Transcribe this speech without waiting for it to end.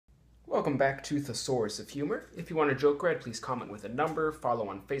Welcome back to Thesaurus of Humor. If you want a joke read, please comment with a number, follow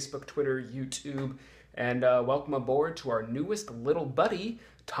on Facebook, Twitter, YouTube, and welcome aboard to our newest little buddy,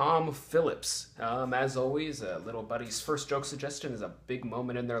 Tom Phillips. As always, little buddy's first joke suggestion is a big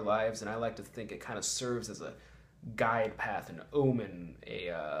moment in their lives, and I like to think it kind of serves as a guide path, an omen,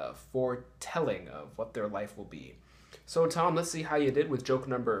 a foretelling of what their life will be. So, Tom, let's see how you did with joke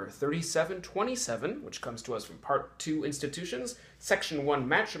number 3727, which comes to us from Part 2 Institutions, Section 1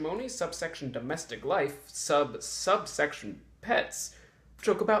 Matrimony, Subsection Domestic Life, Subsection Pets.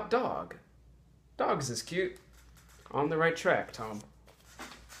 Joke about dog. Dogs is cute. On the right track, Tom.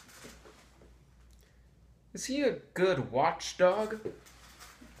 Is he a good watchdog?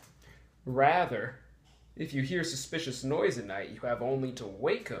 Rather, if you hear suspicious noise at night, you have only to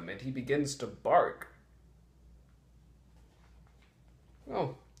wake him and he begins to bark.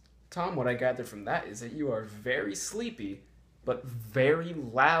 Well, Tom, what I gather from that is that you are very sleepy, but very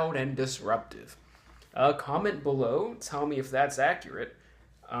loud and disruptive. Comment below, tell me if that's accurate.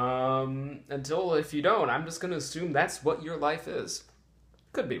 Until if you don't, I'm just going to assume that's what your life is.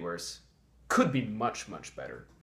 Could be worse. Could be much, much better.